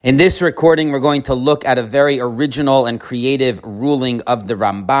In this recording, we're going to look at a very original and creative ruling of the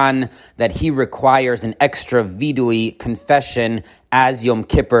Ramban that he requires an extra vidui confession as Yom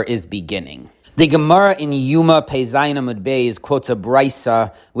Kippur is beginning. The Gemara in Yuma Peizayin Amud Beis quotes a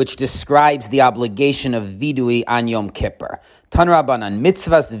brisa which describes the obligation of vidui on Yom Kippur. Tan Rabbanan,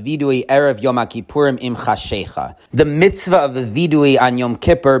 mitzvahs vidui erev Yom Kippurim im chashecha. The mitzvah of the vidui on Yom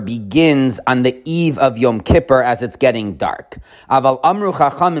Kippur begins on the eve of Yom Kippur as it's getting dark. Aval amru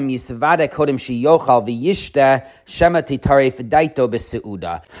chachamim yisvada kodem shiyochal v'yishteh shema titaref daito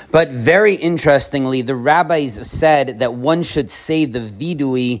b'seuda. But very interestingly, the rabbis said that one should say the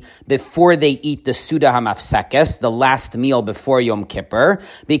vidui before they eat the Suda HaMafsekes, the last meal before Yom Kippur,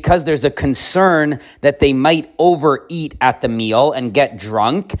 because there's a concern that they might overeat at the meal and get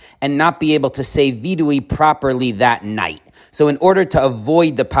drunk and not be able to say vidui properly that night. So in order to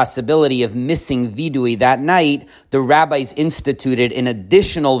avoid the possibility of missing vidui that night, the rabbis instituted an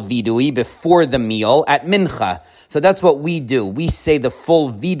additional vidui before the meal at mincha. So that's what we do. We say the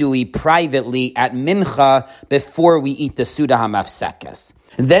full vidui privately at mincha before we eat the Suda HaMafsekes.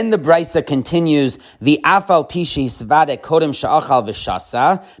 Then the brisa continues, V'afal pishi svada kodem sha'achal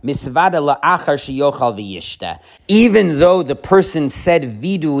v'shasa, misvada la'achar sheyochal v'yishta. Even though the person said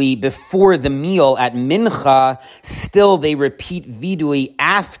vidui before the meal at mincha, still they repeat vidui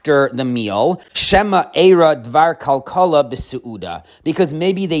after the meal, shema eira dvar kalkala b'su'uda, because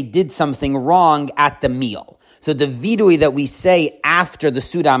maybe they did something wrong at the meal. So the vidui that we say after the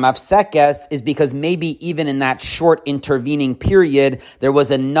Suda HaMafsekes is because maybe even in that short intervening period, there was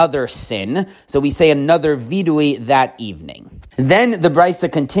another sin. So we say another vidui that evening. Then the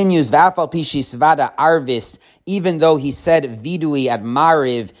brisa continues, V'afal pishi svada arvis, even though he said vidui at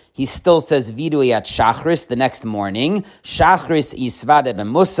Mariv, he still says vidui at Shachris the next morning. Shachris yisvada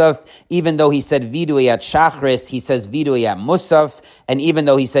b'musaf. Even though he said vidui at Shachris, he says vidui at Musaf. And even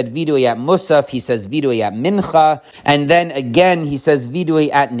though he said vidui at Musaf, he says vidui at Mincha. And then again, he says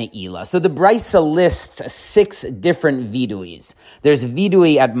vidui at Ne'ilah. So the brisa lists 6 different viduis. There's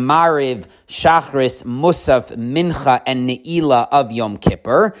vidui at Mariv, Shachris, Musaf, Mincha, and Ne'ilah of Yom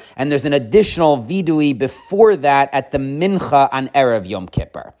Kippur. And there's an additional vidui before that at the Mincha on Erev Yom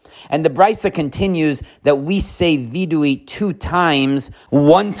Kippur. And the brisa continues that we say vidui 2 times,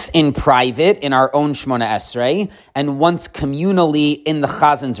 once in private in our own Shmona Esrei, and once communally in the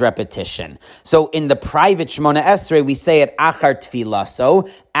Chazin's repetition. So in the private Shmona Esrei, we say it achar tfilaso,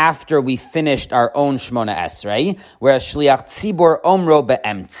 after we finished our own Shmona Esrei, whereas Shliach Tzibor Omro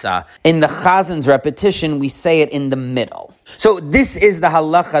be'emtza. In the Chazin's repetition, we say it in the middle. So this is the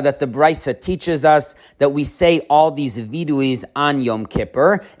halacha that the brisa teaches us, that we say all these viduis on Yom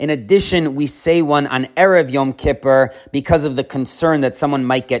Kippur. In addition, we say one on Erev Yom Kippur because of the concern that someone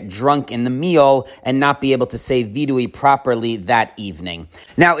might get drunk in the meal and not be able to say vidui properly that evening.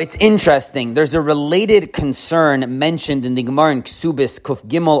 Now, it's interesting. There's a related concern mentioned in the Gemara in Ksubis Kuf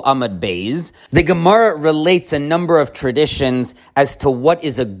Gimel Amud Beis. The Gemara relates a number of traditions as to what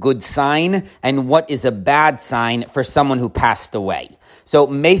is a good sign and what is a bad sign for someone who passed away. So,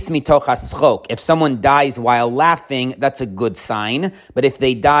 meis mitoch haschok, if someone dies while laughing, that's a good sign. But if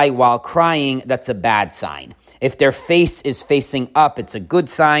they die while crying, that's a bad sign. If their face is facing up, it's a good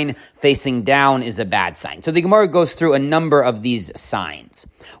sign. Facing down is a bad sign. So the Gemara goes through a number of these signs.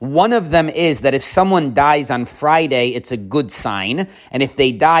 One of them is that if someone dies on Friday, it's a good sign. And if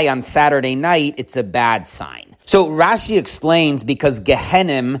they die on Saturday night, it's a bad sign. So Rashi explains because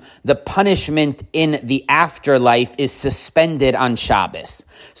Gehenim, the punishment in the afterlife, is suspended on Shabbos.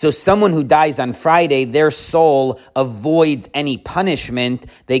 So someone who dies on Friday, their soul avoids any punishment.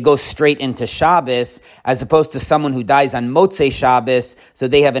 They go straight into Shabbos, as opposed to someone who dies on Motzei Shabbos, so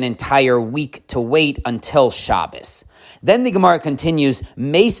they have an entire week to wait until Shabbos. Then the Gemara continues,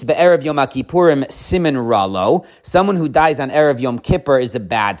 Meis be'erev Yom Kippurim simin ralo. Someone who dies on Erev Yom Kippur is a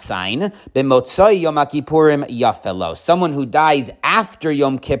bad sign. Be'motzoi Yom Kippurim yafelo. Someone who dies after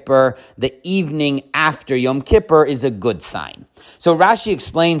Yom Kippur, the evening after Yom Kippur, is a good sign. So Rashi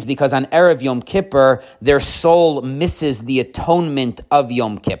explains because on Erev Yom Kippur, their soul misses the atonement of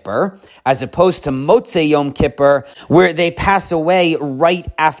Yom Kippur, as opposed to Motzei Yom Kippur, where they pass away right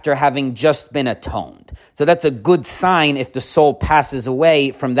after having just been atoned. So that's a good sign if the soul passes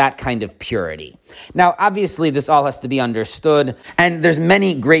away from that kind of purity. Now, obviously, this all has to be understood, and there's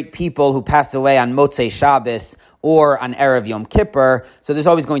many great people who pass away on Motzei Shabbos or on Erev Yom Kippur, so there's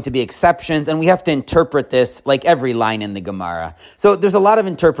always going to be exceptions, and we have to interpret this like every line in the Gemara. So there's a lot of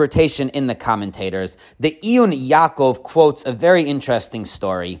interpretation in the commentators. The Iyun Yaakov quotes a very interesting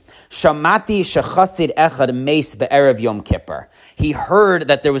story. Shamati shechasid echad meis be'erev Yom Kippur. He heard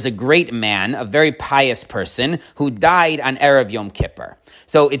that there was a great man, a very pious person, who died on Erev Yom Kippur.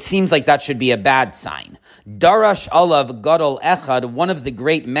 So it seems like that should be a bad sign. Darash Alav Gadol Echad, one of the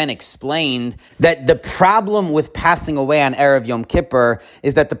great men, explained that the problem with passing away on Erev Yom Kippur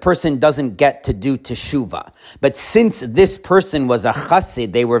is that the person doesn't get to do teshuvah. But since this person was a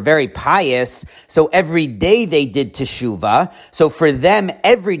chassid, they were very pious, so every day they did teshuvah. So for them,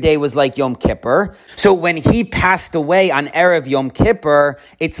 every day was like Yom Kippur. So when he passed away on Erev Yom Kippur,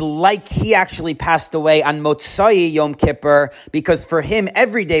 it's like he actually passed away on Motzai Yom Kippur, because for him,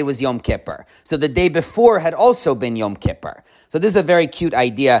 every day was Yom Kippur. So the day before had also been Yom Kippur. So this is a very cute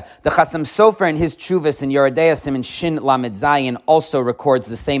idea. The Chasam Sofer in his Chuvas in Yerodei Siman Shin Lamed Zayin also records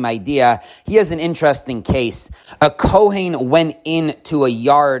the same idea. He has an interesting case. A Kohen went into a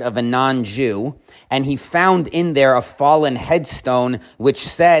yard of a non-Jew, and he found in there a fallen headstone which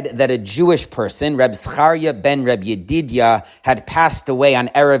said that a Jewish person, Reb Zcharia ben Reb Yedidia, had passed away on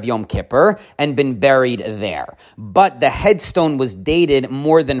Erev Yom Kippur and been buried there. But the headstone was dated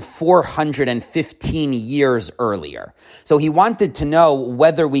more than 415 years earlier. So he wanted to know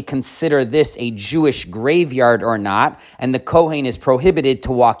whether we consider this a Jewish graveyard or not, and the Kohen is prohibited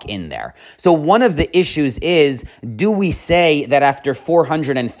to walk in there. So one of the issues is, do we say that after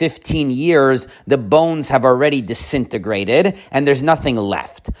 415 years, the bones have already disintegrated and there's nothing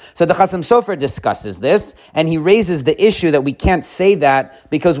left? So the Chasam Sofer discusses this, and he raises the issue that we can't say that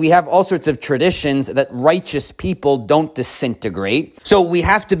because we have all sorts of traditions that righteous people don't disintegrate. So we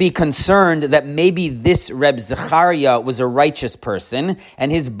have to be concerned that maybe this Reb Zcharia was a righteous person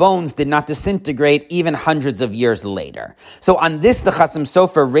and his bones did not disintegrate even hundreds of years later. So on this, the Chasam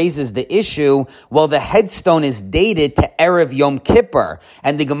Sofer raises the issue, well, the headstone is dated to Erev Yom Kippur,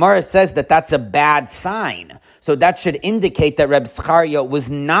 and the Gemara says that that's a bad sign. So that should indicate that Reb Zcharia was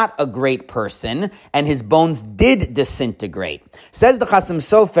not a great person and his bones did disintegrate. Says the Chasam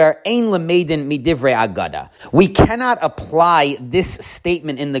Sofer, Ein lemeidin midivrei agada. We cannot apply this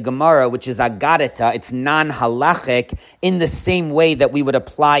statement in the Gemara, which is agadita, it's non-halachic, in the same way that we would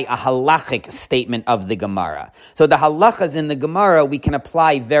apply a halachic statement of the Gemara. So the halachas in the Gemara we can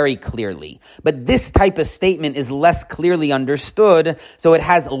apply very clearly. But this type of statement is less clearly understood, so it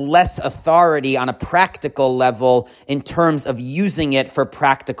has less authority on a practical level in terms of using it for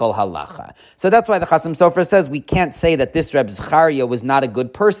practical halacha. So that's why the Chasam Sofer says we can't say that this Reb Zcharia was not a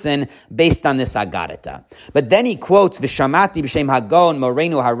good person based on this agadita. But then he quotes V'shamati b'shem Hagon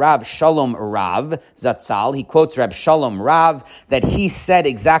Morenu Harav Shalom Rav Zatzal. He quotes Reb Shalom Rav that he said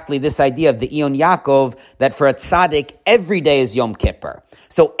exactly this idea of the Ion Yaakov, that for a tzaddik every day is Yom Kippur.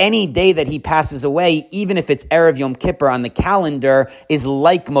 So any day that he passes away, even if it's Erev Yom Kippur on the calendar, is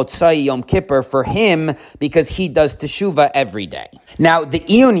like Motzai Yom Kippur for him because he does teshuvah every day. Now, the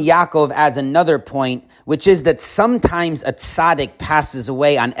Ion Yaakov adds another point, which is that sometimes a tzaddik passes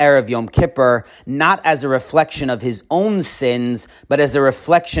away on Erev Yom Kippur not as a reflection of his own sins, but as a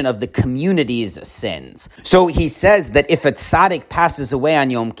reflection of the community's sins. So he says that if a tzaddik passes away on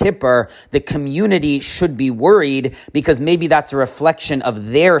Yom Kippur, the community should be worried because maybe that's a reflection of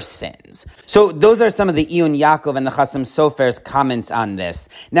their sins. So those are some of the Ion Yaakov and the Chasam Sofer's comments on this.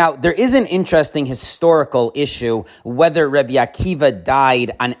 Now, there is an interesting historical issue whether Rabbi Akiva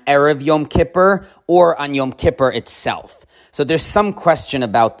died on Erev Yom Kippur or on Yom Kippur itself. So there's some question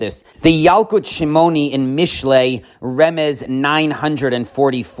about this. The Yalkut Shimoni in Mishlei, Remez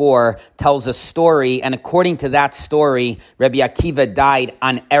 944, tells a story, and according to that story, Rabbi Akiva died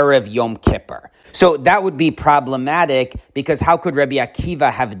on Erev Yom Kippur. So that would be problematic because how could Rabbi Akiva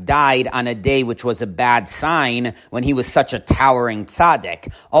have died on a day which was a bad sign when he was such a towering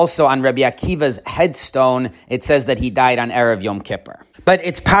tzaddik? Also on Rabbi Akiva's headstone, it says that he died on Erev Yom Kippur. But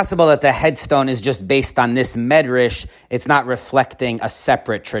it's possible that the headstone is just based on this medrash. It's not reflecting a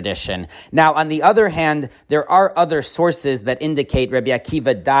separate tradition. Now, on the other hand, there are other sources that indicate Rabbi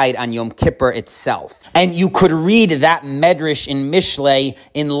Akiva died on Yom Kippur itself. And you could read that medrash in Mishlei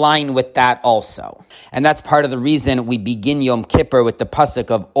in line with that also. And that's part of the reason we begin Yom Kippur with the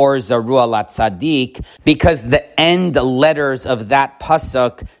pasuk of Or Zarua La Tzadik, because the end letters of that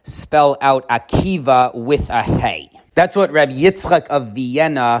pasuk spell out Akiva with a hey. That's what Rabbi Yitzchak of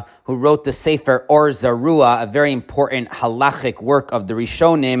Vienna, who wrote the Sefer Or Zarua, a very important halachic work of the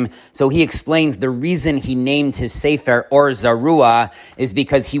Rishonim, so he explains the reason he named his Sefer Or Zarua is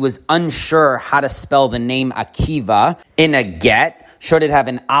because he was unsure how to spell the name Akiva in a get. Should it have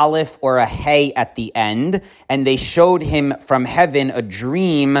an aleph or a hey at the end? And they showed him from heaven a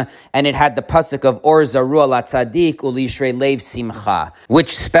dream, and it had the pasuk of Or Zarua La Tzadik Ulishrei Lev Simcha,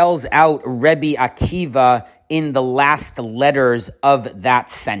 which spells out Rebbe Akiva in the last letters of that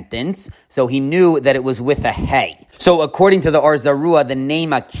sentence. So he knew that it was with a hey. So according to the Or Zarua, the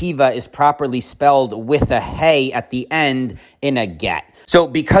name Akiva is properly spelled with a hey at the end in a get. So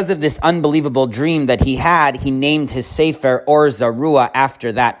because of this unbelievable dream that he had, he named his sefer Or Zarua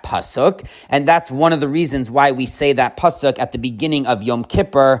after that pasuk. And that's one of the reasons why we say that pasuk at the beginning of Yom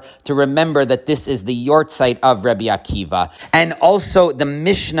Kippur, to remember that this is the yortzeit of Rabbi Akiva. And also the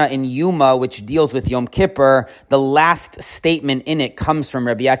Mishnah in Yuma, which deals with Yom Kippur, the last statement in it comes from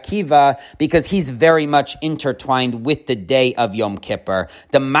Rabbi Akiva because he's very much intertwined with the day of Yom Kippur.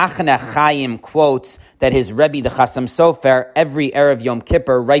 The Machne Chaim quotes that his Rebbe, the Chasam Sofer, every Erev Yom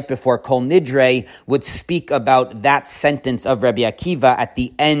Kippur, right before Kol Nidre, would speak about that sentence of Rabbi Akiva at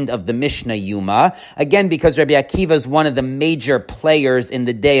the end of the Mishnah Yuma. Again, because Rabbi Akiva is one of the major players in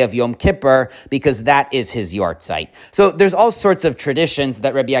the day of Yom Kippur, because that is his yortzeit. So there's all sorts of traditions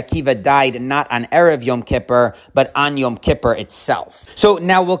that Rabbi Akiva died not on Erev Yom Kippur, but on Yom Kippur itself. So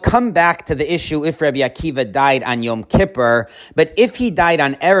now we'll come back to the issue if Rabbi Akiva died on Yom Kippur, but if he died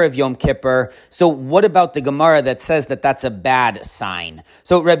on Erev Yom Kippur, so what about the Gemara that says that that's a bad sign?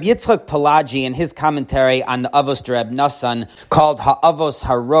 So Rabbi Yitzchak Pelagi, in his commentary on the Avos Reb Nassan, called Ha'avos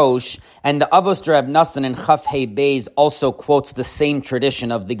Harosh, and the Avos Reb Nassan in Chaf Hei Beis also quotes the same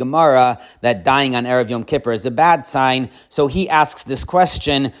tradition of the Gemara that dying on Erev Yom Kippur is a bad sign. So he asks this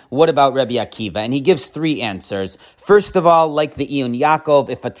question, what about Rabbi Akiva? And he gives three answers. First of all, like the Iyun Yaakov,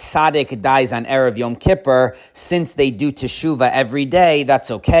 if a tzaddik dies on Erev Yom Kippur, since they do teshuvah every day, that's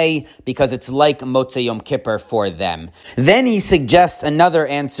okay, because it's like Motzei Yom Kippur for them. Then he suggests another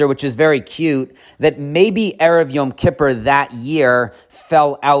answer, which is very cute, that maybe Erev Yom Kippur that year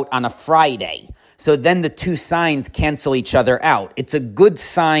fell out on a Friday. So then the two signs cancel each other out. It's a good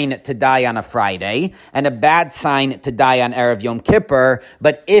sign to die on a Friday and a bad sign to die on Erev Yom Kippur.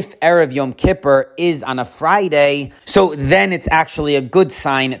 But if Erev Yom Kippur is on a Friday, so then it's actually a good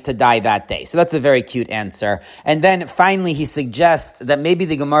sign to die that day. So that's a very cute answer. And then finally he suggests that maybe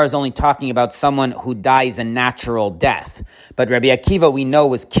the Gemara is only talking about someone who dies a natural death. But Rabbi Akiva, we know,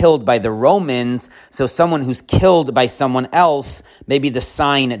 was killed by the Romans. So someone who's killed by someone else, maybe the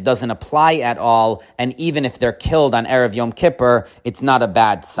sign doesn't apply at all. And even if they're killed on Erev Yom Kippur, it's not a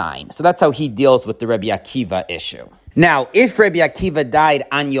bad sign. So that's how he deals with the Rabbi Akiva issue. Now, if Rabbi Akiva died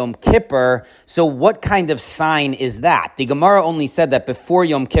on Yom Kippur, so what kind of sign is that? The Gemara only said that before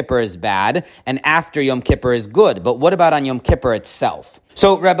Yom Kippur is bad and after Yom Kippur is good. But what about on Yom Kippur itself?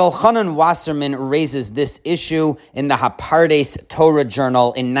 So Reb Elchanan Wasserman raises this issue in the Hapardes Torah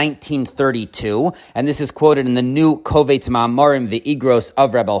Journal in 1932, and this is quoted in the new Kovetz Ma'amorim V'Igros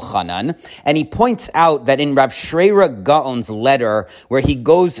of Reb Elchanan, and he points out that in Rav Shreira Gaon's letter, where he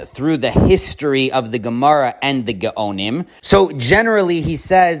goes through the history of the Gemara and the Gaonim, so generally he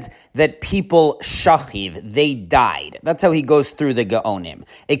says that people shachiv, they died. That's how he goes through the Gaonim.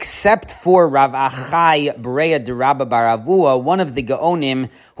 Except for Rav Achai Brea de Rabba Bar Avua, one of the Gaonim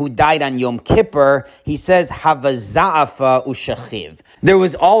who died on Yom Kippur, he says, Havaza'afa ushachiv. There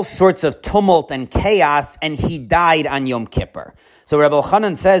was all sorts of tumult and chaos, and he died on Yom Kippur. So Reb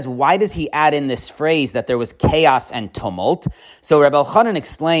Elchanan says, why does he add in this phrase that there was chaos and tumult? So Reb Elchanan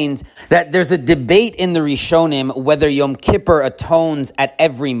explains that there's a debate in the Rishonim whether Yom Kippur atones at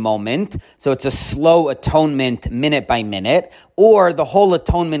every moment, so it's a slow atonement minute by minute, or the whole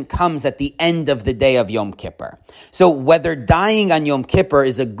atonement comes at the end of the day of Yom Kippur. So whether dying on Yom Kippur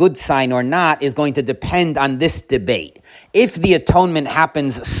is a good sign or not is going to depend on this debate. If the atonement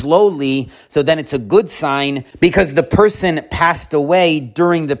happens slowly, so then it's a good sign because the person passed away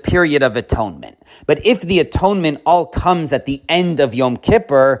during the period of atonement. But if the atonement all comes at the end of Yom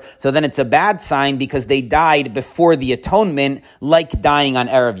Kippur, so then it's a bad sign because they died before the atonement, like dying on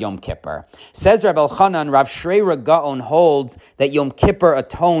Erev Yom Kippur. Says Reb Elchanan, Rav Shreira Gaon holds that Yom Kippur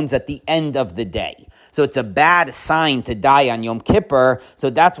atones at the end of the day. So it's a bad sign to die on Yom Kippur. So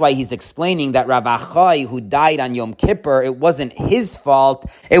that's why he's explaining that Rav Achai, who died on Yom Kippur, it wasn't his fault.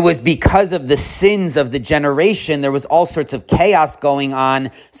 It was because of the sins of the generation. There was all sorts of chaos going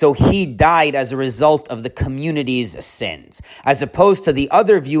on. So he died as a result of the community's sins. As opposed to the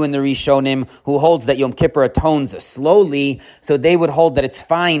other view in the Rishonim, who holds that Yom Kippur atones slowly. So they would hold that it's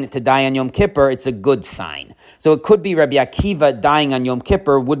fine to die on Yom Kippur. It's a good sign. So it could be Rabbi Akiva dying on Yom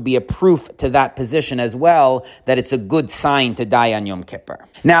Kippur would be a proof to that position as well that it's a good sign to die on Yom Kippur.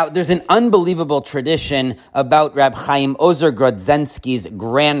 Now, there's an unbelievable tradition about Reb Chaim Ozer Grodzensky's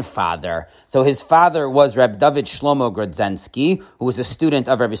grandfather. So his father was Reb David Shlomo Grodzensky, who was a student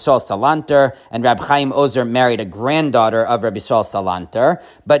of Reb Yisrael Salanter, and Reb Chaim Ozer married a granddaughter of Reb Yisrael Salanter,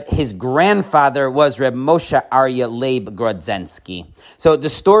 but his grandfather was Reb Moshe Aryeh Leib Grodzensky. So the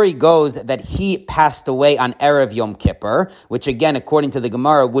story goes that he passed away on Erev Yom Kippur, which again, according to the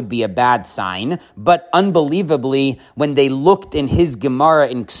Gemara, would be a bad sign, but unbelievably, when they looked in his Gemara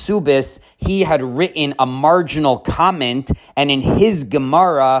in Ksubis, he had written a marginal comment, and in his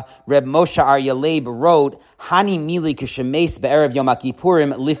Gemara, Reb Moshe Aryeh Leib wrote, Hani mili kishemes be'erev Yom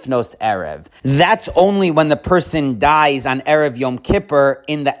Kippurim lifnos erev. That's only when the person dies on Erev Yom Kippur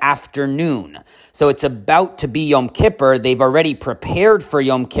in the afternoon. So it's about to be Yom Kippur. They've already prepared for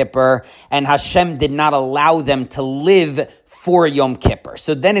Yom Kippur, and Hashem did not allow them to live for Yom Kippur.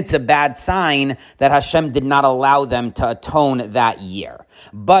 So then it's a bad sign that Hashem did not allow them to atone that year.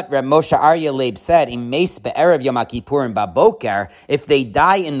 But Reb Moshe Aryeh Leib said, "Im meis be'erev Yom Kippurim baboker," if they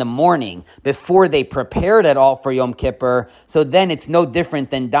die in the morning before they prepared at all for Yom Kippur, so then it's no different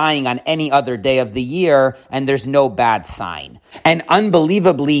than dying on any other day of the year, and there's no bad sign. And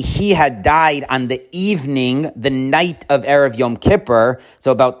unbelievably, he had died on the evening, the night of Erev Yom Kippur,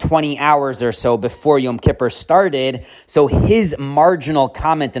 so about 20 hours or so before Yom Kippur started. So his marginal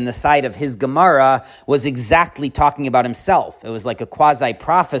comment in the side of his Gemara was exactly talking about himself. It was like a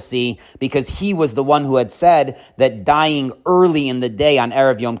quasi-prophecy, because he was the one who had said that dying early in the day on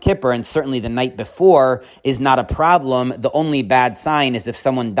Erev Yom Kippur, and certainly the night before, is not a problem. The only bad sign is if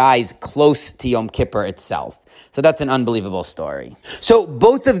someone dies close to Yom Kippur itself. So that's an unbelievable story. So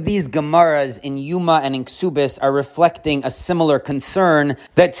both of these Gemaras in Yuma and in Ksubis are reflecting a similar concern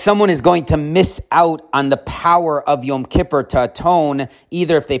that someone is going to miss out on the power of Yom Kippur to atone,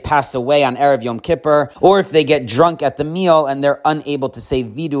 either if they pass away on Erev Yom Kippur, or if they get drunk at the meal and they're unable to say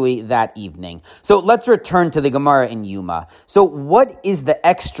vidui that evening. So let's return to the Gemara in Yuma. So what is the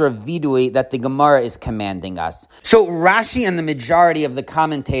extra vidui that the Gemara is commanding us? So Rashi and the majority of the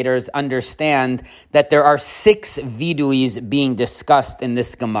commentators understand that there are 6 viduis being discussed in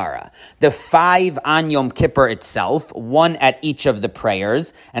this Gemara. The 5 on Yom Kippur itself, 1 at each of the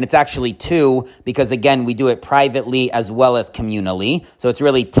prayers, and it's actually 2 because, again, we do it privately as well as communally, so it's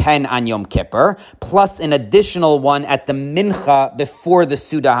really 10 on Yom Kippur, plus an additional 1 at the Mincha before the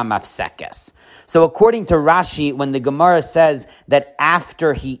Suda HaMafsekes. So according to Rashi, when the Gemara says that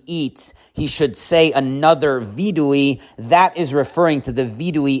after he eats, he should say another vidui, that is referring to the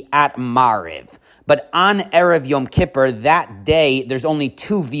vidui at Mariv. But on Erev Yom Kippur, that day, there's only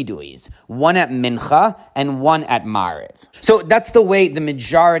 2 viduis, 1 at Mincha and 1 at Mariv. So that's the way the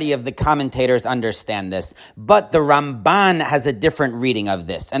majority of the commentators understand this. But the Ramban has a different reading of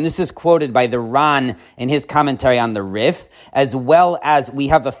this. And this is quoted by the Ran in his commentary on the Rif, as well as we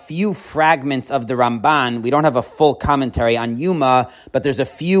have a few fragments of the Ramban. We don't have a full commentary on Yuma, but there's a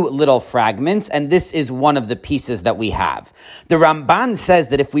few little fragments, and this is one of the pieces that we have. The Ramban says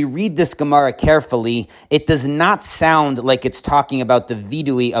that if we read this Gemara carefully, it does not sound like it's talking about the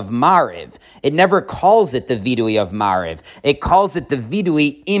vidui of Mariv. It never calls it the vidui of Mariv. It calls it the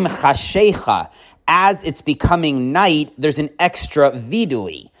vidui im chashecha. As it's becoming night, there's an extra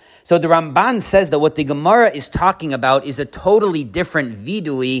vidui. So the Ramban says that what the Gemara is talking about is a totally different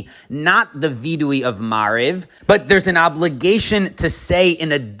vidui, not the vidui of Mariv, but there's an obligation to say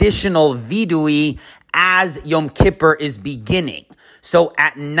an additional vidui as Yom Kippur is beginning. So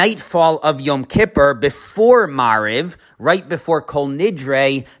at nightfall of Yom Kippur, before Mariv, right before Kol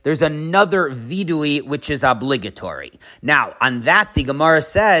Nidre, there's another vidui which is obligatory. Now, on that, the Gemara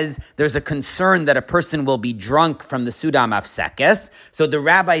says there's a concern that a person will be drunk from the Suda HaMafsekes, so the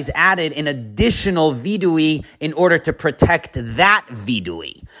rabbis added an additional vidui in order to protect that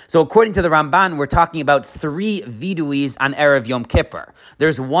vidui. So according to the Ramban, we're talking about 3 viduis on Erev Yom Kippur.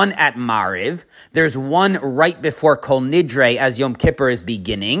 There's 1 at Mariv, there's 1 right before Kol Nidre as Yom Kippur is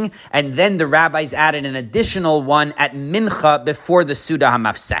beginning, and then the rabbis added an additional 1 at Mincha before the Suda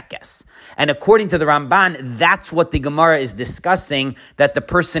HaMafsekes. And according to the Ramban, that's what the Gemara is discussing, that the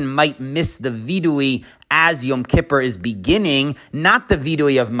person might miss the vidui as Yom Kippur is beginning, not the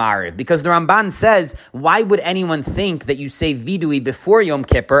vidui of Mariv. Because the Ramban says, why would anyone think that you say vidui before Yom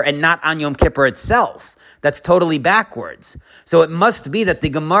Kippur and not on Yom Kippur itself? That's totally backwards. So it must be that the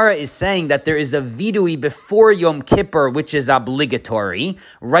Gemara is saying that there is a vidui before Yom Kippur, which is obligatory,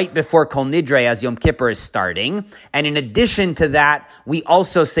 right before Kol Nidre as Yom Kippur is starting. And in addition to that, we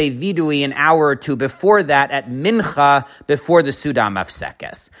also say vidui an hour or two before that at Mincha, before the Sudam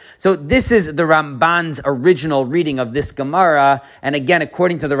Afsekes. So this is the Ramban's original reading of this Gemara. And again,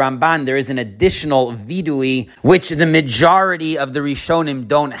 according to the Ramban, there is an additional vidui, which the majority of the Rishonim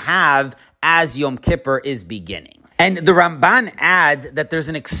don't have as Yom Kippur is beginning. And the Ramban adds that there's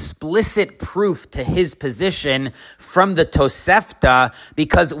an explicit proof to his position from the Tosefta,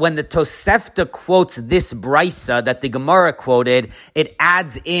 because when the Tosefta quotes this brisa that the Gemara quoted, it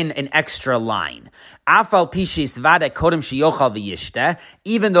adds in an extra line. Even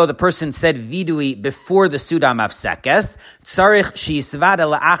though the person said vidui before the Sudam Afsekes,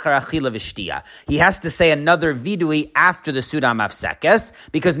 he has to say another vidui after the Sudam Afsekes,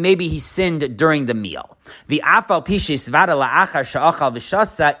 because maybe he sinned during the meal. Even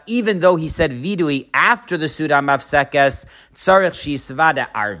though he said vidui after the Sudam Afsekes,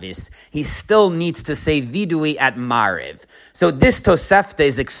 he still needs to say vidui at Mariv. So this Tosefta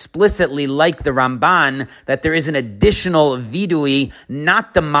is explicitly like the Ramban, that there is an additional vidui,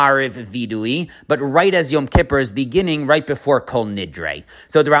 not the Mariv vidui, but right as Yom Kippur is beginning, right before Kol Nidre.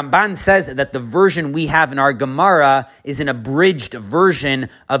 So the Ramban says that the version we have in our Gemara is an abridged version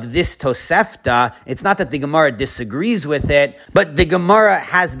of this Tosefta. It's not that the Gemara disagrees with it, but the Gemara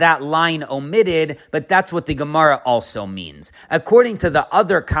has that line omitted, but that's what the Gemara also means. According to the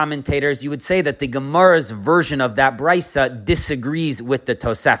other commentators, you would say that the Gemara's version of that brisa disagrees with the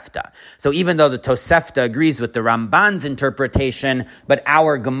Tosefta. So even though the Tosefta agrees with the Ramban's interpretation, but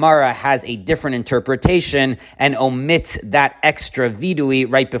our Gemara has a different interpretation and omits that extra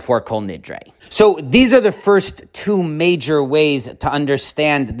vidui right before Kol Nidre. So these are the first two major ways to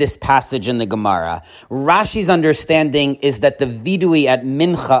understand this passage in the Gemara. Rashi's understanding is that the vidui at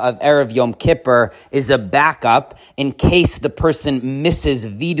Mincha of Erev Yom Kippur is a backup in case the person misses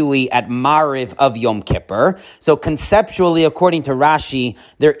vidui at Mariv of Yom Kippur. So conceptually, according to Rashi,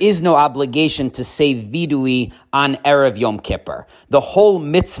 there is no obligation to say vidui on Erev Yom Kippur. The whole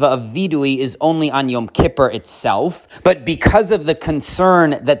mitzvah of vidui is only on Yom Kippur itself, but because of the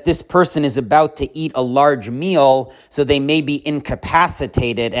concern that this person is about to eat a large meal, so they may be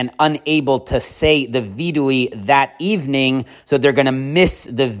incapacitated and unable to say the vidui that evening, so they're going to miss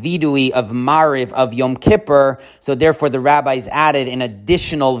the vidui of Mariv of Yom Kippur, so therefore the rabbis added an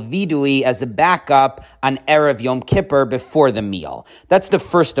additional vidui as a backup on Erev Yom Kippur before the meal. That's the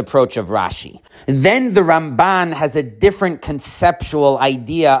first approach of Rashi. Then the Ramban has a different conceptual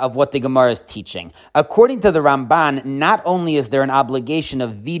idea of what the Gemara is teaching. According to the Ramban, not only is there an obligation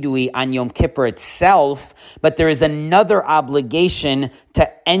of vidui on Yom Kippur itself, but there is another obligation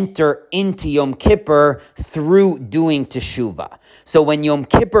to enter into Yom Kippur through doing teshuvah. So when Yom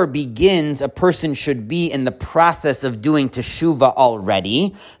Kippur begins, a person should be in the process of doing teshuvah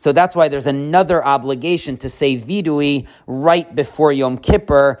already. So that's why there's another obligation to say vidui right before Yom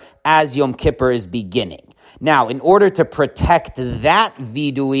Kippur as Yom Kippur is beginning. Now, in order to protect that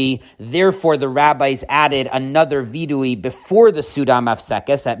vidui, therefore the rabbis added another vidui before the Sudam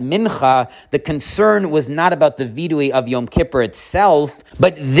Afsekes at Mincha. The concern was not about the vidui of Yom Kippur itself,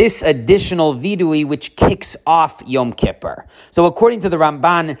 but this additional vidui which kicks off Yom Kippur. So according to the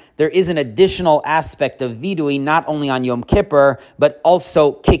Ramban, there is an additional aspect of vidui not only on Yom Kippur, but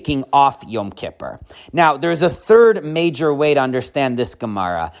also kicking off Yom Kippur. Now, there's a third major way to understand this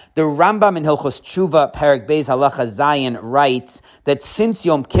Gemara. The Rambam in Hilchos Tshuva, Perek Beis Halacha Zayin, writes that since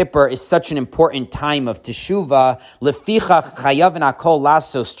Yom Kippur is such an important time of Teshuvah, lefichach chayav hakol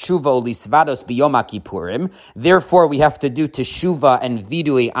lasos tshuva ulisvados biyom HaKippurim, therefore we have to do Teshuvah and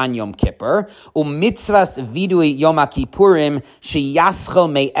vidui on Yom Kippur, umitzvas vidui Yom HaKippurim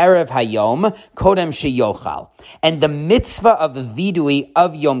sheyaschel me'erev hayom kodem sheyochal. And the mitzvah of vidui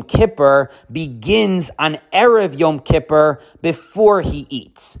of Yom Kippur begins on Erev Yom Kippur before he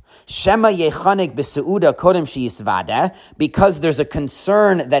eats. Shema yechanek b'seuda kodem sheyisvada, because there's a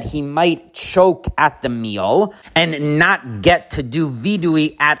concern that he might choke at the meal and not get to do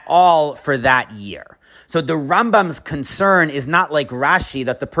vidui at all for that year. So the Rambam's concern is not like Rashi,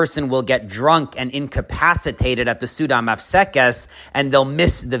 that the person will get drunk and incapacitated at the Sudam Afsekes and they'll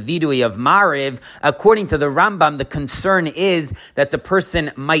miss the vidui of Mariv. According to the Rambam, the concern is that the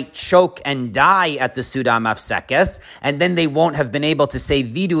person might choke and die at the Sudam Afsekes, and then they won't have been able to say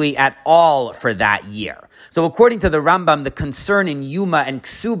vidui at all for that year. So according to the Rambam, the concern in Yuma and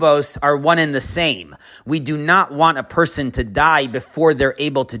Ksubos are one and the same. We do not want a person to die before they're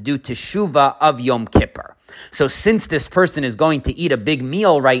able to do Teshuvah of Yom Kippur. So since this person is going to eat a big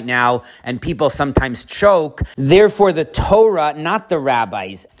meal right now, and people sometimes choke, therefore the Torah, not the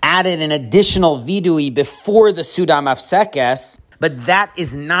rabbis, added an additional vidui before the Sudam Afsekes. But that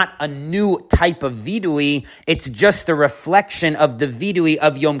is not a new type of vidui. It's just a reflection of the vidui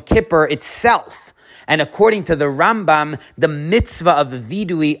of Yom Kippur itself. And according to the Rambam, the mitzvah of the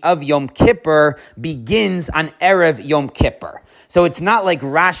vidui of Yom Kippur begins on Erev Yom Kippur. So it's not like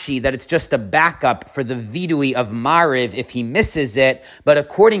Rashi that it's just a backup for the vidui of Mariv if he misses it, but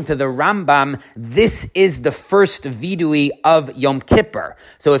according to the Rambam, this is the first vidui of Yom Kippur.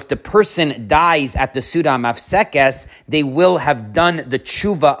 So if the person dies at the Sudam Afsekes, they will have done the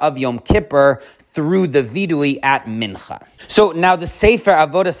tshuva of Yom Kippur through the vidui at Mincha. So now the Sefer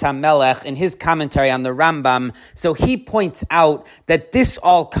Avodas HaMelech, in his commentary on the Rambam, so he points out that this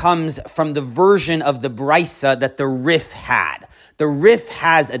all comes from the version of the Brisa that the Rif had. The Rif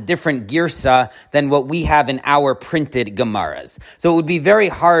has a different girsa than what we have in our printed Gemaras. So it would be very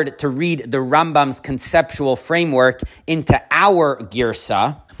hard to read the Rambam's conceptual framework into our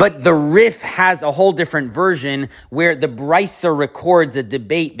girsa. But the Rif has a whole different version where the Brisa records a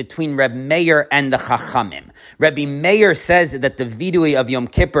debate between Reb Meir and the Chachamim. Rabbi Meir says that the vidui of Yom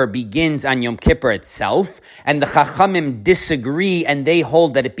Kippur begins on Yom Kippur itself, and the Chachamim disagree and they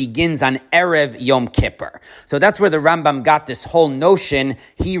hold that it begins on Erev Yom Kippur. So that's where the Rambam got this whole notion.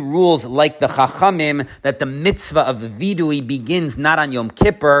 He rules like the Chachamim that the mitzvah of vidui begins not on Yom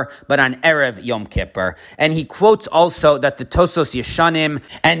Kippur, but on Erev Yom Kippur. And he quotes also that the Tosos Yeshanim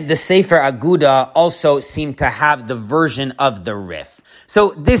and the Sefer Aguda also seem to have the version of the Rif.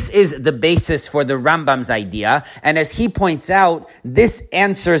 So this is the basis for the Rambam's idea. And as he points out, this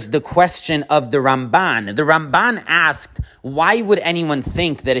answers the question of the Ramban. The Ramban asked, why would anyone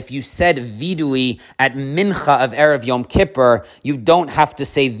think that if you said vidui at Mincha of Erev Yom Kippur, you don't have to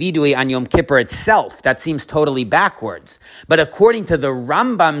say vidui on Yom Kippur itself? That seems totally backwards. But according to the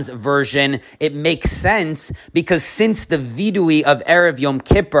Rambam's version, it makes sense because since the vidui of Erev Yom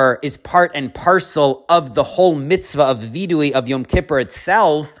Kippur is part and parcel of the whole mitzvah of vidui of Yom Kippur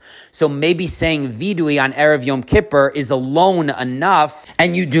itself, so maybe saying vidui on Erev Yom Kippur is alone enough,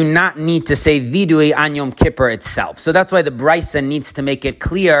 and you do not need to say vidui on Yom Kippur itself. So that's why the Brisa needs to make it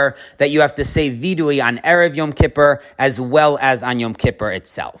clear that you have to say vidui on Erev Yom Kippur as well as on Yom Kippur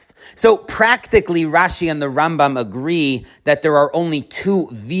itself. So practically, Rashi and the Rambam agree that there are only two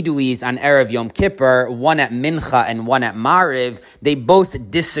viduis on Erev Yom Kippur, one at Mincha and one at Mariv. They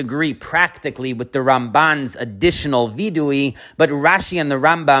both disagree practically with the Ramban's additional vidui, but Rashi and the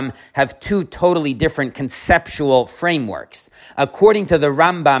Rambam have two totally different conceptual frameworks. According to the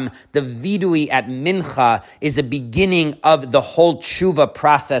Rambam, the vidui at Mincha is a beginning of the whole tshuva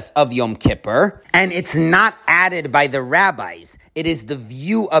process of Yom Kippur, and it's not added by the rabbis. It is the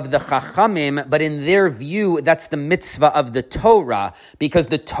view of the Chachamim, but in their view, that's the mitzvah of the Torah, because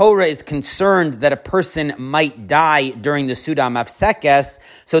the Torah is concerned that a person might die during the Sudam Afsekes,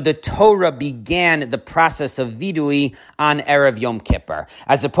 so the Torah began the process of vidui on Erev Yom Kippur,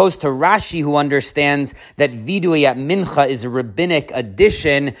 as opposed to Rashi, who understands that vidui at Mincha is a rabbinic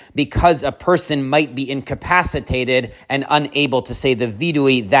addition because a person might be incapacitated and unable to say the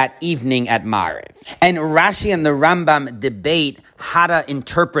vidui that evening at Mariv. And Rashi and the Rambam debate how to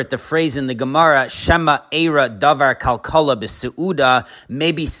interpret the phrase in the Gemara, Shema Eira Davar Kalkala B'Seuda,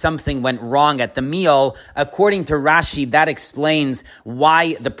 maybe something went wrong at the meal. According to Rashi, that explains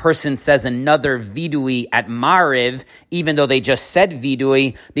why the person says another vidui at Mariv, even though they just said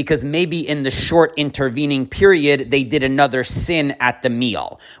vidui, because maybe in the short intervening period, they did another sin at the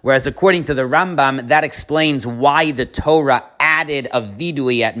meal. Whereas according to the Rambam, that explains why the Torah added a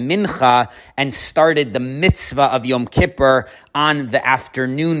vidui at Mincha and started the mitzvah of Yom Kippur on the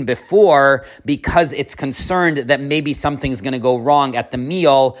afternoon before, because it's concerned that maybe something's going to go wrong at the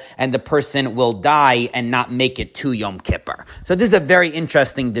meal and the person will die and not make it to Yom Kippur. So this is a very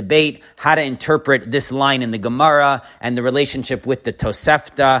interesting debate, how to interpret this line in the Gemara and the relationship with the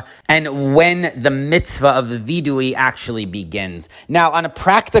Tosefta and when the mitzvah of the vidui actually begins. Now, on a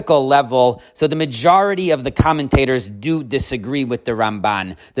practical level, so the majority of the commentators do disagree with the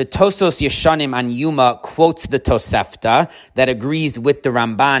Ramban. The Tosos Yeshanim on Yuma quotes the Tosefta that agrees with the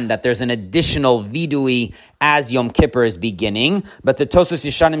Ramban that there's an additional vidui as Yom Kippur is beginning, but the Tosos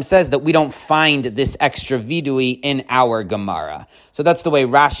Yeshanim says that we don't find this extra vidui in our Gemara. So So that's the way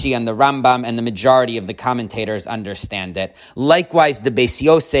Rashi and the Rambam and the majority of the commentators understand it. Likewise, the Beis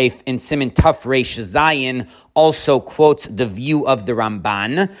Yosef in Siman Taf Reish Zayin also quotes the view of the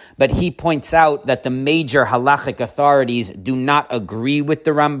Ramban, but he points out that the major halachic authorities do not agree with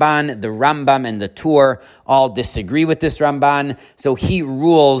the Ramban. The Rambam and the Tur all disagree with this Ramban, so he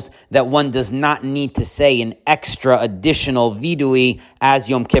rules that one does not need to say an extra additional vidui as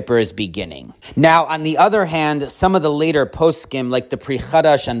Yom Kippur is beginning. Now, on the other hand, some of the later poskim, like the Pri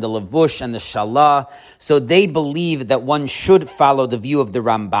Chadash and the Levush and the Shalah, so they believe that one should follow the view of the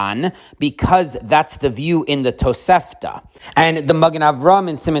Ramban because that's the view in the Tosefta. And the Magen Avram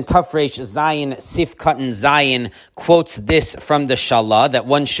in Siman Taf Reish Zayin, Sif Katan Zayin, quotes this from the Shalah, that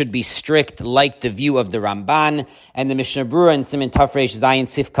one should be strict like the view of the Ramban. And the Mishnah Berurah in Siman Taf Reish Zayin,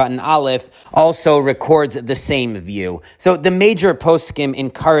 Sif Katan Aleph, also records the same view. So the major poskim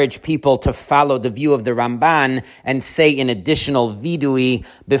encourage people to follow the view of the Ramban and say an additional vidui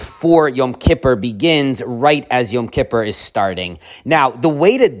before Yom Kippur begins, right as Yom Kippur is starting. Now, the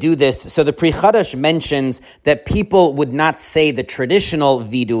way to do this, so the Pri Chadash mentions that people would not say the traditional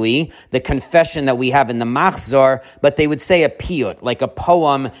vidui, the confession that we have in the Machzor, but they would say a piyut, like a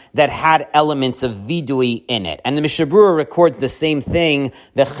poem that had elements of vidui in it. And the Mishnah Berurah records the same thing,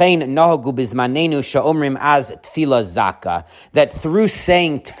 V'chein nohagu bizmanenu sha'omrim az tefillah zaka, that through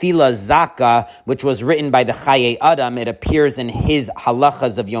saying tefillah zaka, which was written by the Chaye Adam, it appears in his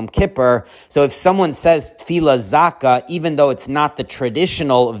halachas of Yom Kippur. So if someone says tefillah zaka, even though it's not the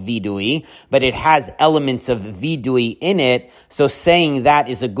traditional vidui, but it has elements of vidui in it, so saying that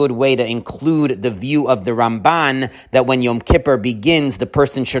is a good way to include the view of the Ramban that when Yom Kippur begins, the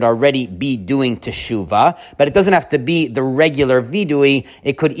person should already be doing teshuvah. But it doesn't have to be the regular vidui.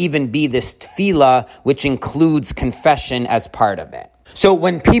 It could even be this tefillah, which includes confession as part of it. So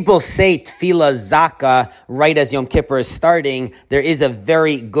when people say tefillah zaka right as Yom Kippur is starting, there is a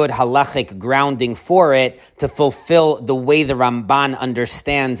very good halachic grounding for it to fulfill the way the Ramban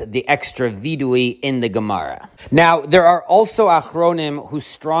understands the extra vidui in the Gemara. Now, there are also achronim who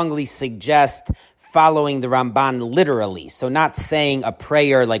strongly suggest following the Ramban literally. So not saying a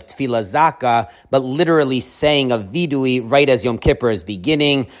prayer like Tefillah Zaka, but literally saying a vidui right as Yom Kippur is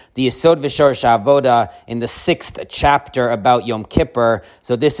beginning. The Yesod V'Shorosh Avoda in the 6th chapter about Yom Kippur.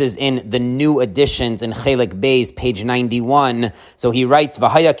 So this is in the new editions in Chelik Beis, page 91. So he writes,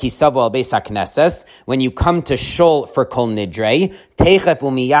 V'haya kisavo al beis hakneses, when you come to Shul for Kol Nidrei, Teichef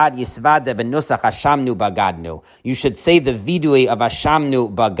umiyad yisvade benusach Hashamnu bagadnu. You should say the vidui of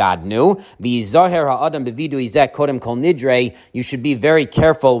Hashamnu bagadnu. V'yizoher ha'adam bevidui zeh kodem Kol Nidrei. You should be very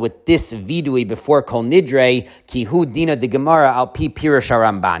careful with this vidui before Kol Nidrei, ki hu dina de Gemara al pi pirush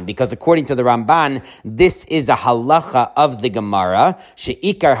Ramban. Because according to the Ramban, this is a halacha of the Gemara,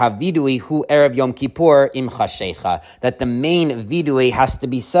 she'ikar havidui hu erev Yom Kippur im chashecha, that the main vidui has to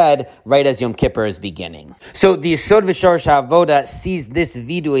be said right as Yom Kippur is beginning. So the Yesod V'Shorosh Ha'avoda sees this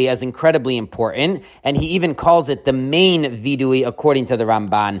vidui as incredibly important, and he even calls it the main vidui according to the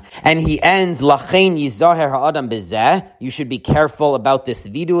Ramban. And he ends, Lachein yizaher ha'adam bezeh, you should be careful about this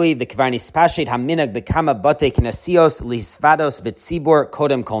vidui, v'kvar nispashet haminag bekama bate knesios lisvados betzibur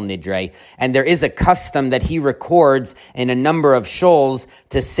kodem Kol Nidrei. And there is a custom that he records in a number of shuls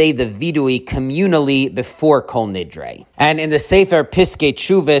to say the vidui communally before Kol Nidrei. And in the Sefer Piskei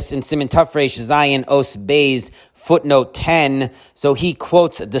Tshuvis in Siman Taf Reish Zayin Os Beis, footnote 10, so he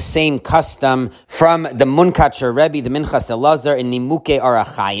quotes the same custom from the Munkacher Rebbe, the Minchas Elazar, in Nimukei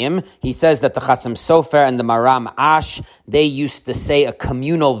Arachayim. He says that the Chasam Sofer and the Maram Ash, they used to say a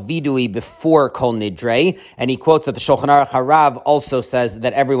communal vidui before Kol Nidrei, and he quotes that the Shulchan Aruch Harav also says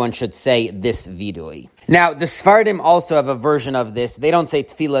that everyone should say this vidui. Now, the Sfardim also have a version of this. They don't say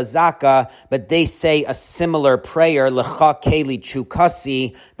Tefillah Zaka, but they say a similar prayer, Lecha Keli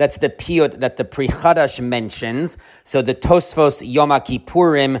Chukasi. That's the piyut that the Pri Chadash mentions. So the Tosfos Yom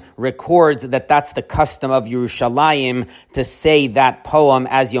Kippurim records that that's the custom of Yerushalayim to say that poem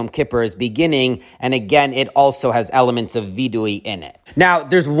as Yom Kippur is beginning. And again, it also has elements of vidui in it. Now,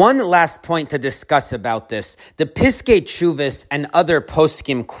 there's one last point to discuss about this. The Piskei Tshuvis and other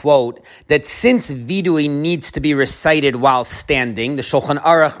poskim quote that since vidui needs to be recited while standing, the Shulchan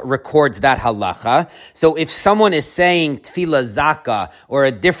Aruch records that halacha. So if someone is saying Tefillah Zaka or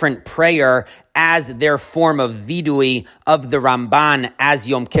a different prayer as their form of vidui of the Ramban as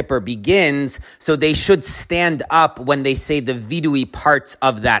Yom Kippur begins, so they should stand up when they say the vidui parts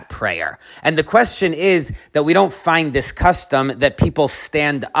of that prayer. And the question is that we don't find this custom that people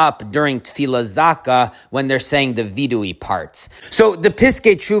stand up during Tefillah Zaka when they're saying the vidui parts. So the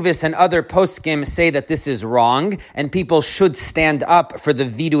Piskei Tshuvis and other poskim say that this is wrong, and people should stand up for the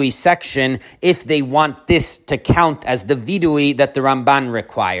vidui section if they want this to count as the vidui that the Ramban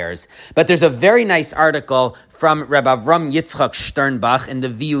requires. But there's a very nice article from Reb Avram Yitzchak Sternbach in the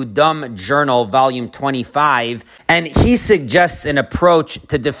Viudam Journal, volume 25, and he suggests an approach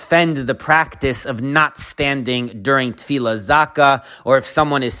to defend the practice of not standing during Tefillah Zaka, or if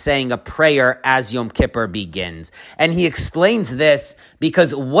someone is saying a prayer as Yom Kippur begins. And he explains this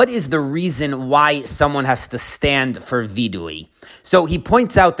because what is the reason why someone has to stand for vidui? So he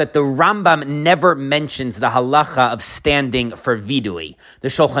points out that the Rambam never mentions the halacha of standing for vidui. The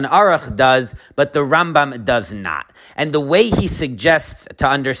Shulchan Aruch does, but the Rambam does not. And the way he suggests to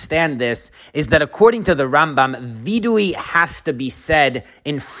understand this is that according to the Rambam, vidui has to be said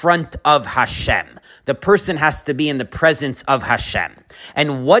in front of Hashem. The person has to be in the presence of Hashem.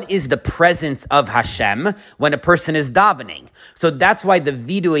 And what is the presence of Hashem when a person is davening? So that's why the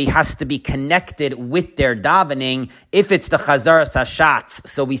vidui has to be connected with their davening. If it's the Chazaras Hashatz,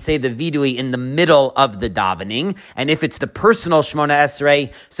 so we say the vidui in the middle of the davening. And if it's the personal Shemona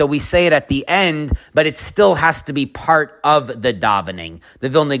Esrei, so we say it at the end, but it still has to be part of the davening. The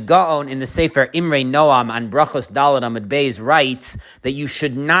Vilna Gaon in the Sefer Imrei Noam on Brachos Daled Amud Beis writes that you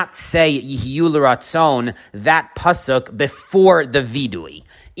should not say Yihiyu L'Ratzon, that pasuk, before the vidui.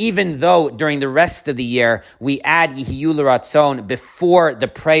 Even though during the rest of the year we add Yihiyu L'Ratzon before the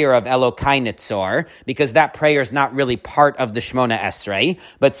prayer of Elokai Nitzor, because that prayer is not really part of the Shemona Esrei.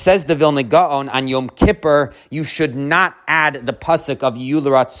 But says the Vilna Gaon, on Yom Kippur, you should not add the pasuk of Yihiyu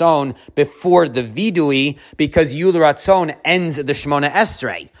L'Ratzon before the vidui, because Yihiyu L'Ratzon ends the Shemona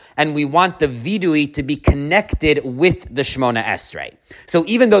Esrei. And we want the vidui to be connected with the Shemona Esrei. So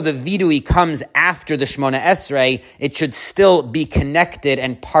even though the vidui comes after the Shemona Esrei, it should still be connected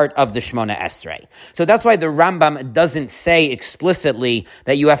and part of the Shemona Esrei. So that's why the Rambam doesn't say explicitly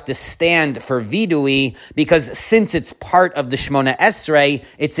that you have to stand for vidui, because since it's part of the Shemona Esrei,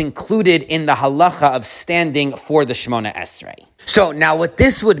 it's included in the halacha of standing for the Shemona Esrei. So now what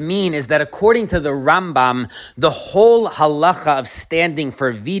this would mean is that according to the Rambam, the whole halacha of standing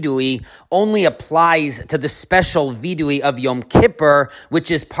for vidui only applies to the special vidui of Yom Kippur, which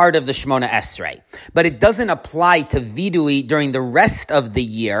is part of the Shemona Esrei. But it doesn't apply to vidui during the rest of the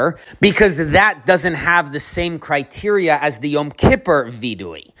year, because that doesn't have the same criteria as the Yom Kippur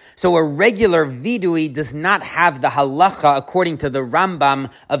vidui. So a regular vidui does not have the halacha, according to the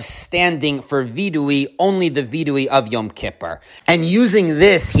Rambam, of standing for vidui, only the vidui of Yom Kippur. And using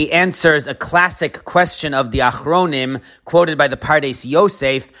this, he answers a classic question of the Achronim, quoted by the Pardes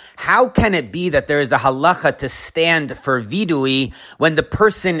Yosef: how can it be that there is a halacha to stand for vidui when the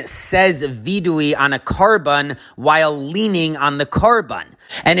person says vidui on a korban while leaning on the korban?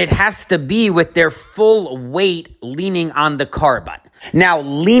 And it has to be with their full weight leaning on the korban. Now,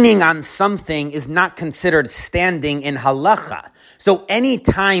 leaning on something is not considered standing in halacha. So any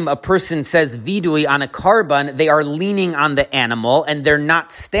time a person says vidui on a korban, they are leaning on the animal and they're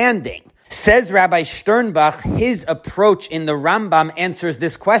not standing. Says Rabbi Sternbach, his approach in the Rambam answers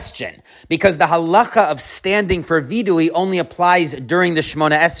this question, because the halacha of standing for vidui only applies during the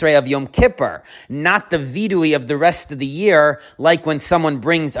Shemona Esrei of Yom Kippur, not the vidui of the rest of the year, like when someone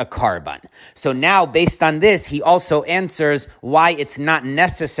brings a korban. So now, based on this, he also answers why it's not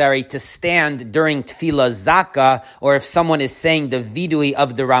necessary to stand during Tefillah Zaka, or if someone is saying the vidui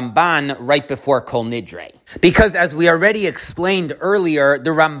of the Ramban right before Kol Nidre. Because as we already explained earlier,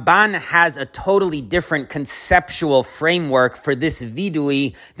 the Ramban has a totally different conceptual framework for this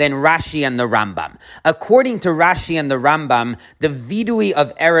vidui than Rashi and the Rambam. According to Rashi and the Rambam, the vidui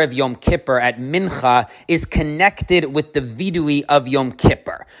of Erev Yom Kippur at Mincha is connected with the vidui of Yom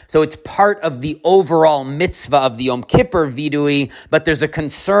Kippur. So it's part of the overall mitzvah of the Yom Kippur vidui, but there's a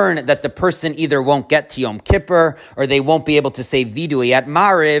concern that the person either won't get to Yom Kippur or they won't be able to say vidui at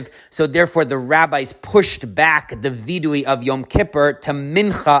Mariv, so therefore the rabbis pushed back the vidui of Yom Kippur to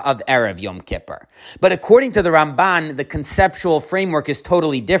Mincha of Erev Yom Kippur. But according to the Ramban, the conceptual framework is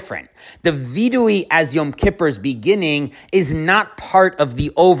totally different. The vidui as Yom Kippur's beginning is not part of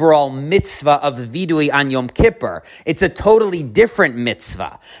the overall mitzvah of vidui on Yom Kippur. It's a totally different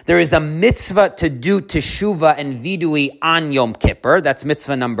mitzvah. There is a mitzvah to do teshuvah and vidui on Yom Kippur. That's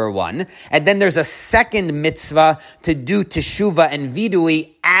mitzvah number 1. And then there's a second mitzvah to do teshuvah and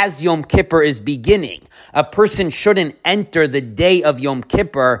vidui as Yom Kippur is beginning. a person shouldn't enter the day of Yom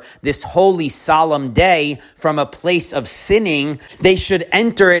Kippur, this holy, solemn day, from a place of sinning. They should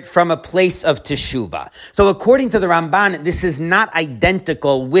enter it from a place of teshuvah. So according to the Ramban, this is not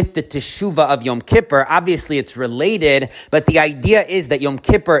identical with the teshuvah of Yom Kippur. Obviously, it's related, but the idea is that Yom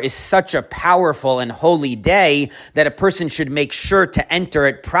Kippur is such a powerful and holy day that a person should make sure to enter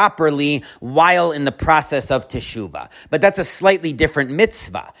it properly while in the process of teshuvah. But that's a slightly different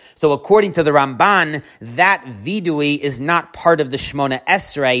mitzvah. So according to the Ramban, that vidui is not part of the Shmona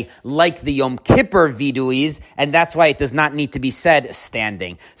Esrei like the Yom Kippur viduis, and that's why it does not need to be said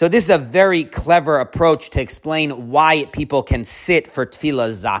standing. So this is a very clever approach to explain why people can sit for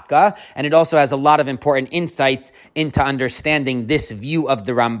Tefillah Zaka, and it also has a lot of important insights into understanding this view of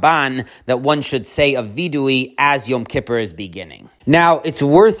the Ramban that one should say a vidui as Yom Kippur is beginning. Now, it's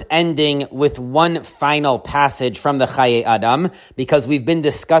worth ending with one final passage from the Chayei Adam, because we've been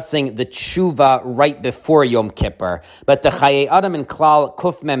discussing the tshuva right before Yom Kippur. But the Chayei Adam in Klal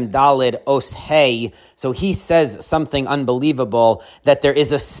Kuf Mem Dalid Os Hey, so he says something unbelievable, that there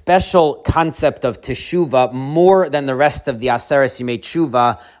is a special concept of teshuva more than the rest of the Aseret Yimei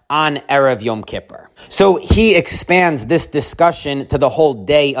Tshuva on Erev Yom Kippur. So he expands this discussion to the whole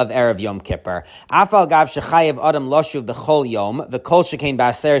day of Erev Yom Kippur. Afal gav shechayev adam loshuv b'chol yom v'kol shekein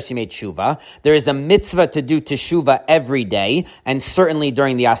ba'aseret yimei tshuva. There is a mitzvah to do teshuva every day, and certainly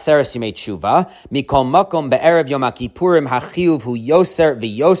during the aseret yimei tshuva. Mikol makom be'erev Yom HaKippurim hachiyuv hu yoser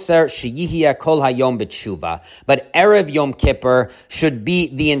v'yoser sheyihya kol hayom b'tshuva. But Erev Yom Kippur should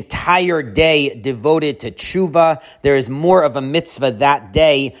be the entire day devoted to tshuva. There is more of a mitzvah that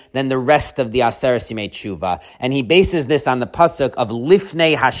day than the rest of the Aseret Yimei Tshuva. And he bases this on the pasuk of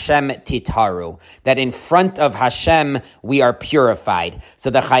Lifnei Hashem Titaru, that in front of Hashem we are purified. So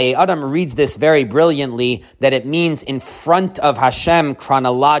the Chayei Adam reads this very brilliantly, that it means in front of Hashem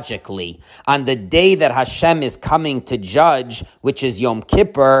chronologically. On the day that Hashem is coming to judge, which is Yom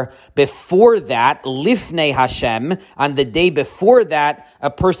Kippur, before that, Lifnei Hashem, on the day before that,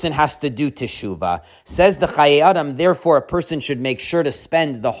 a person has to do Teshuvah. Says the Chayei Adam, therefore a person should make sure to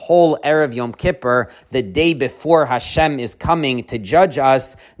spend the whole Erev Yom Kippur, the day before Hashem is coming to judge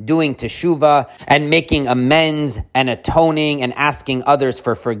us, doing Teshuvah and making amends and atoning and asking others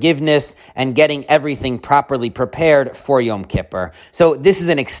for forgiveness and getting everything properly prepared for Yom Kippur. So this is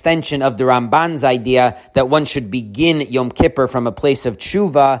an extension of the Ramban's idea that one should begin Yom Kippur from a place of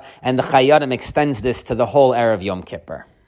Tshuva, and the Chayei Adam extends this to the whole Erev Yom Kippur.